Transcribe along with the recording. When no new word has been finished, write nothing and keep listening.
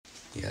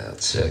Yeah,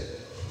 check.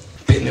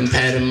 Pen and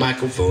pad and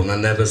microphone, I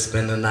never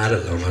spend a night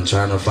alone. I'm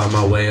trying to find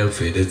my way up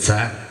fitted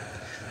tight.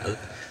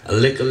 A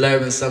liquor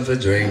and something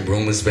to drink,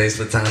 room and space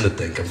for time to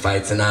think. I'm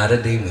fighting all the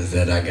demons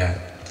that I got.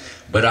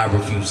 But I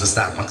refuse to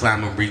stop my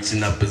climb. I'm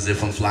reaching up as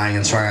if I'm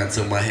flying, trying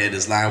till my head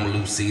is lying with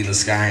Loosey in the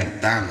sky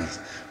and diamonds.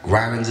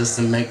 Grinding just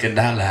to make $1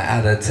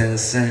 out of 10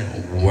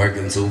 cents.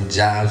 Working 2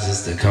 jobs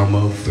just to come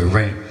up for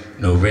rent.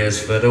 No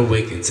rest for the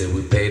wicked till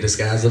we pay the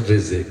skies a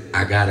visit.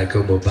 I gotta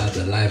come about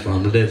the life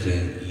I'm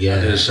living. Yeah.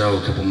 I did a show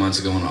a couple months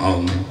ago in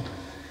Alton,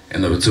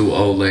 and there were 2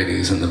 old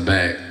ladies in the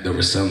back that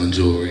were selling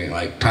jewelry,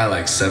 probably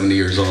like 70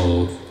 years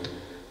old.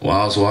 Well,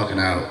 I was walking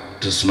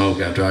out to smoke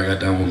after I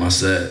got done with my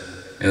set,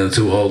 and the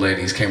 2 old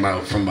ladies came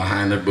out from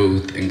behind their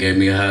booth and gave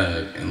me a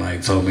hug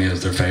and told me it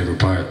was their favorite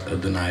part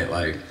of the night.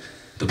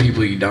 The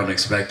people you don't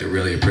expect to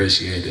really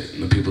appreciate it,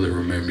 and the people that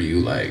remember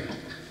you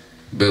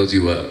builds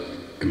you up.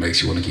 It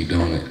makes you want to keep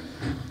doing it.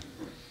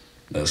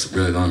 That's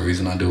really the only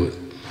reason I do it.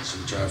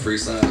 Should we try a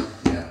freestyle?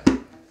 Yeah.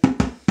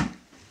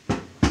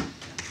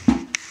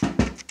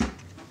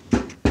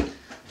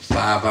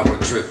 5-hour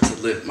trip to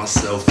lift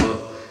myself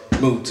up.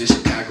 Moved to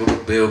Chicago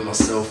to build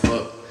myself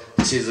up.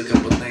 Chase a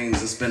couple things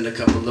and spend a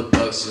couple of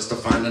bucks just to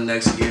find the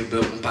next year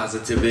building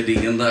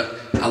positivity and luck.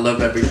 I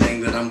love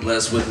everything that I'm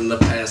blessed with in the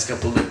past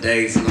couple of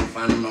days, and I'm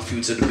finding my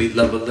future to be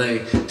lovely.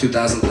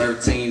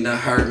 2013 that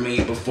hurt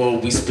me before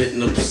we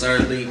spitting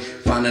absurdly.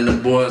 Finding the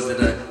boys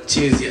that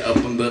cheers you up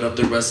and build up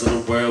the rest of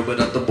the world.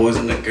 With other boys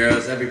and the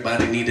girls,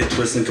 everybody need to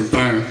twist and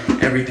confirm.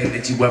 Everything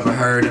that you ever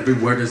heard, every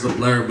word is a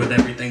blur, but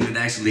everything that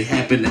actually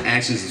happened, the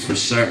actions is for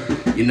sure.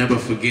 You never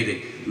forget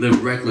it.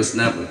 Live reckless,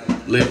 never.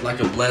 Live like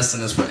a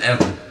blessing is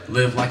forever.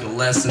 Live like a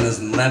lesson is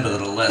never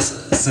the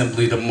lesson.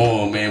 Simply the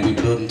more, man. We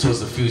building towards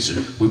the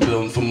future. We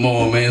building for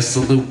more, man.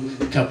 Salute.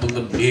 Couple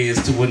of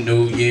beers to a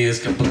new year's.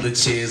 Couple of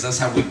cheers. That's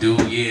how we do.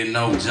 Yeah,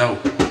 no joke.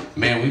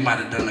 Man, we might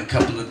have done a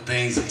couple of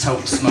things. A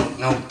tote smoke,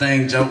 no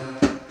thing, joke.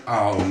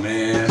 Oh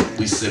man,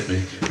 we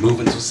sipping,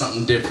 moving to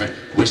something different.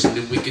 Wishing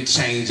that we could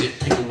change it,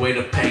 take away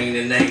the pain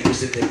and anguish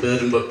that they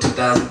building. But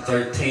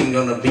 2013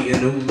 gonna be a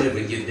new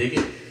living. You dig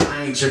it?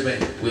 I ain't tripping.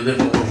 We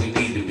living what we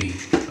need to be.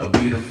 A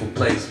beautiful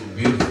place with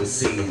beautiful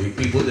scenery.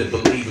 People that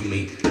believe in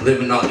me,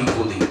 living all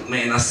equally.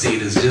 Man, I see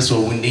it as just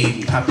what we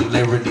need.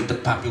 Popularity, the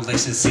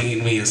population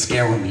seeing me is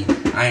scaring me.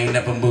 I ain't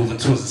never moving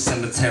towards a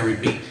cemetery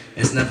beat.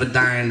 It's never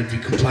dying if you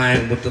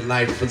complying with the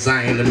life of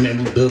Zion. The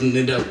man, we building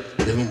it up.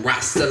 Living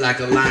roster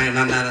like a lion,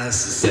 I'm not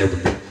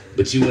necessarily.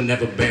 But you will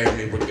never bury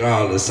me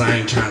regardless. I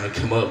ain't trying to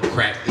come up,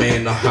 crack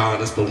man the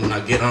hardest. But when I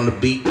get on the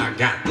beat, I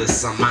got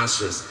this, I'm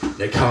monstrous.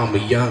 They call me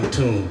Young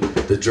Toon,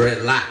 the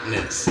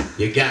dreadlockness.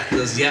 You got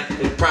this, yep,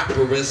 we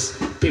properous.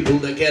 People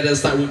look at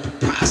us like we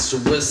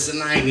preposterous.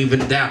 And I ain't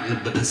even doubting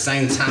it, but at the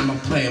same time I'm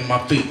playing my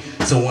feet.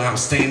 So when I'm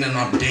standing,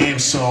 I'm damn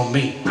sure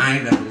me. I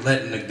ain't never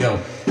letting it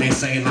go. Ain't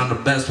saying I'm the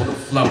best with a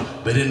flow,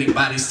 but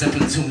anybody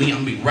stepping to me,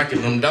 I'm be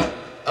wrecking them though.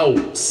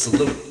 Oh,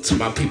 salute to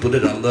my people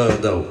that I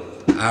love though.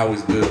 I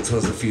always build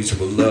towards the future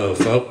with love,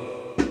 folks.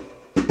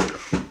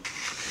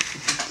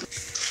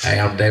 Hey,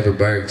 I'm David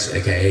Burks,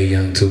 aka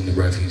Young Toon the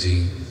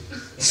Refugee.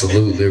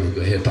 Salute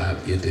lyrical hip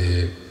hop, you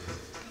dig?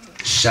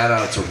 Shout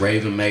out to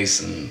Raven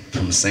Mason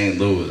from St.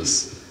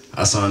 Louis.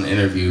 I saw an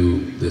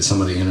interview that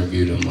somebody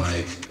interviewed him,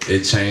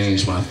 it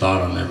changed my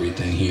thought on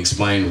everything. He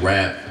explained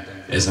rap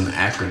as an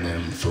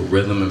acronym for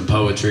rhythm and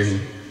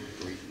poetry,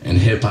 and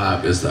hip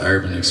hop is the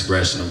urban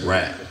expression of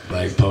rap.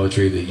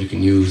 Poetry that you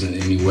can use in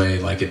any way,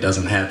 it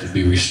doesn't have to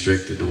be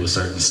restricted to a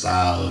certain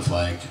style of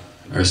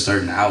or a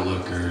certain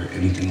outlook or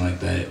anything like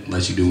that.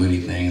 Let you do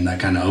anything, and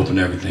that kind of opened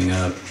everything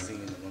up.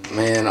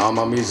 Man, all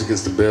my music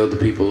is to build the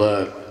people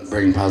up,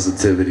 bring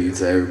positivity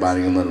to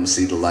everybody and let them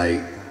see the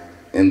light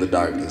in the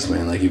darkness,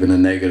 man. Even a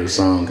negative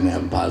song can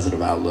have a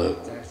positive outlook.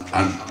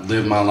 I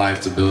live my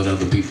life to build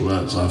other people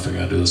up, so I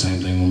figure I do the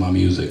same thing with my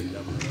music.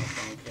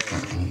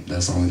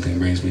 That's the only thing that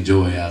brings me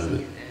joy out of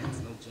it.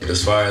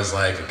 As far as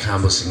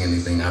accomplishing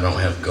anything, I don't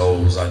have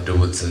goals. I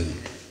do it to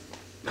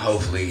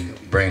hopefully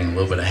bring a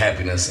little bit of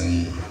happiness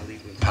and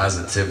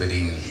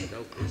positivity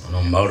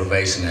and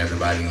motivation to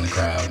everybody in the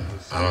crowd.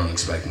 I don't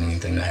expect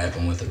anything to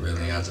happen with it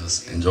really. I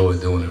just enjoy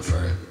doing it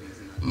for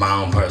my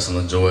own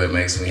personal joy. It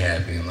makes me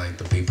happy and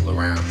the people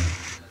around me.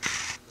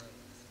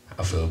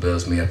 I feel it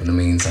builds me up in the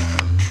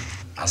meantime.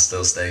 I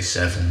still stay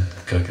chefing,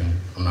 cooking.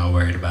 I'm not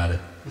worried about it.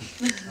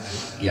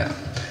 Yeah.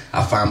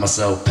 I find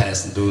myself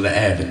passing through the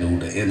avenue,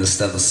 the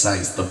interstellar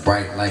sights, the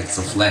bright lights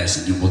are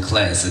flashing. You a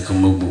classical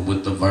movement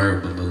with the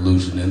verbal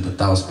illusion and the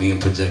thoughts being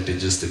projected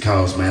just to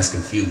cause mass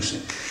confusion.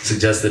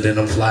 Suggested that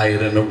I'm flyer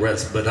than the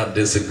rest, but I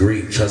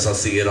disagree. Trust I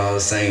see it all the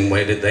same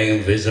way that they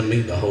envision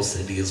me. The whole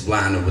city is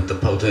blinded with the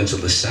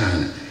potential of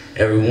shining.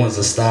 Everyone's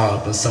a star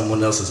up in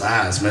someone else's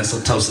eyes, man.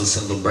 So toast a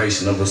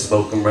celebration of a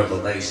spoken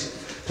revelation.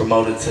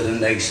 Promoted to the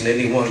nation,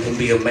 anyone can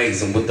be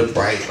amazing with the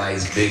bright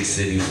lights, big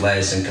city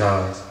flashing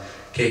cars.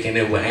 Kicking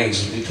it with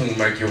angels between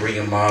Mercury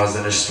and Mars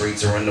in the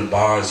streets or in the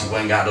bars, you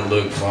ain't gotta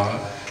look far.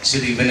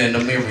 Shit, even in the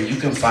mirror, you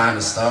can find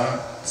a star.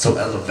 So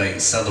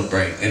elevate,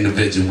 celebrate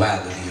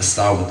individuality, a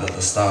star with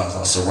other stars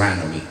all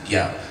surrounding me.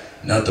 Yeah,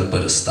 nothing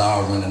but a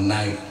star in the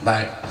night.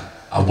 Like,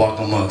 I walk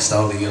amongst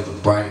all the other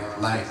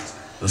bright lights.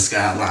 The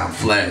skyline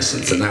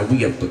flashing. Tonight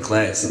we up for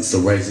class, and so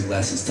raising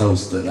glasses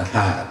toast to the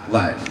high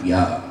life,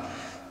 y'all.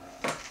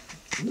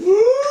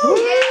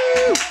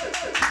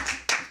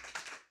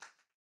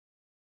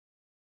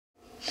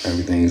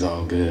 Everything's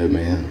all good,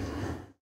 man.